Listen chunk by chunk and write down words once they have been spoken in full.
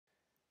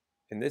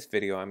In this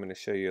video, I'm going to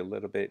show you a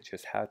little bit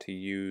just how to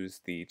use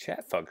the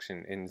chat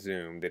function in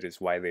Zoom that is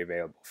widely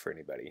available for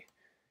anybody.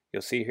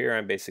 You'll see here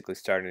I'm basically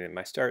starting at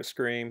my start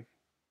screen.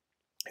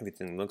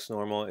 Everything looks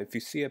normal. If you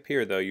see up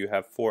here though, you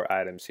have four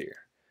items here: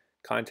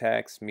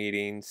 contacts,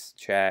 meetings,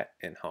 chat,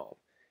 and home.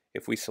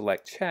 If we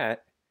select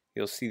chat,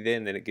 you'll see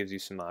then that it gives you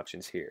some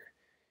options here.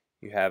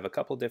 You have a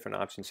couple different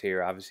options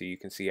here. Obviously you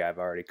can see I've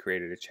already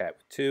created a chat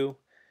with two.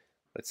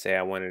 Let's say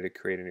I wanted to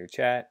create a new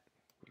chat.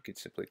 You could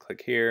simply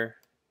click here,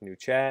 new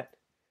chat,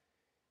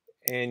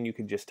 and you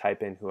can just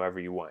type in whoever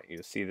you want.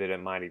 You'll see that it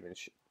might even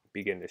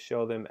begin to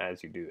show them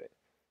as you do it.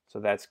 So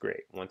that's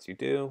great. Once you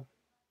do,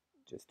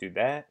 just do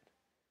that,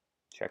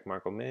 check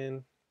mark them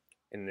in,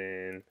 and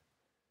then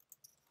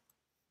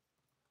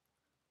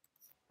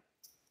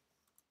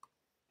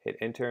hit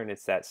enter, and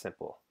it's that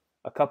simple.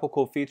 A couple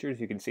cool features: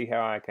 you can see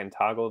how I can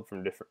toggle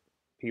from different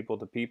people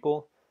to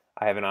people.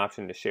 I have an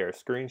option to share a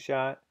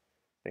screenshot,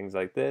 things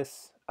like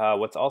this.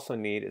 What's also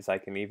neat is I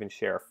can even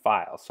share a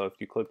file. So if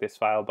you click this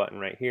file button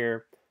right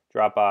here,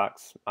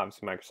 Dropbox,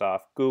 obviously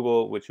Microsoft,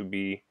 Google, which would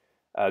be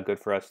good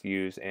for us to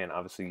use, and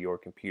obviously your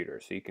computer.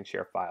 So you can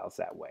share files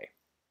that way.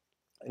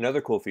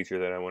 Another cool feature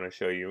that I want to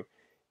show you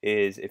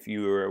is if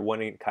you are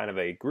wanting kind of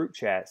a group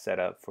chat set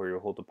up for your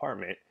whole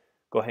department,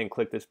 go ahead and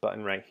click this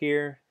button right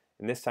here.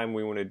 And this time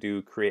we want to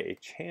do create a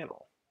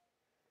channel.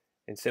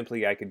 And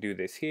simply I could do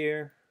this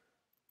here.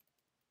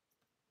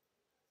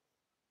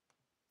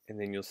 And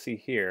then you'll see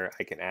here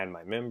I can add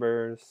my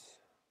members.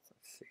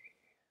 Let's see.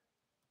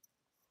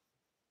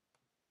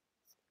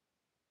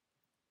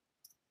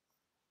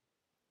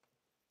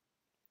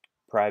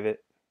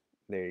 Private.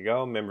 There you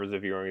go. Members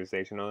of your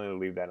organization only.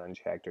 Leave that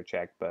unchecked or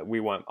checked. But we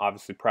want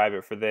obviously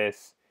private for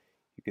this.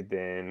 You could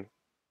then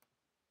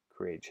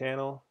create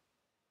channel.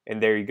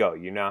 And there you go.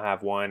 You now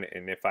have one.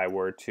 And if I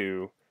were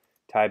to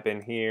type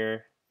in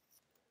here,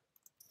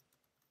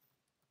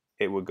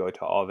 it would go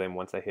to all of them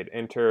once I hit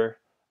enter.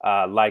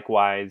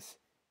 Likewise,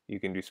 you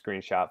can do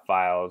screenshot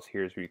files.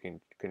 Here's where you can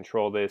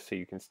control this so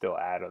you can still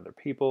add other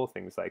people,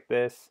 things like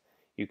this.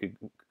 You could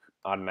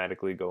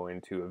automatically go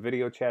into a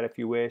video chat if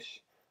you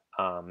wish.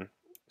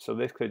 So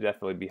this could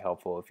definitely be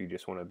helpful if you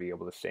just want to be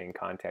able to stay in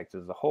contact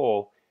as a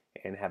whole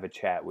and have a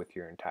chat with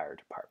your entire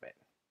department.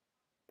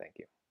 Thank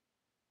you.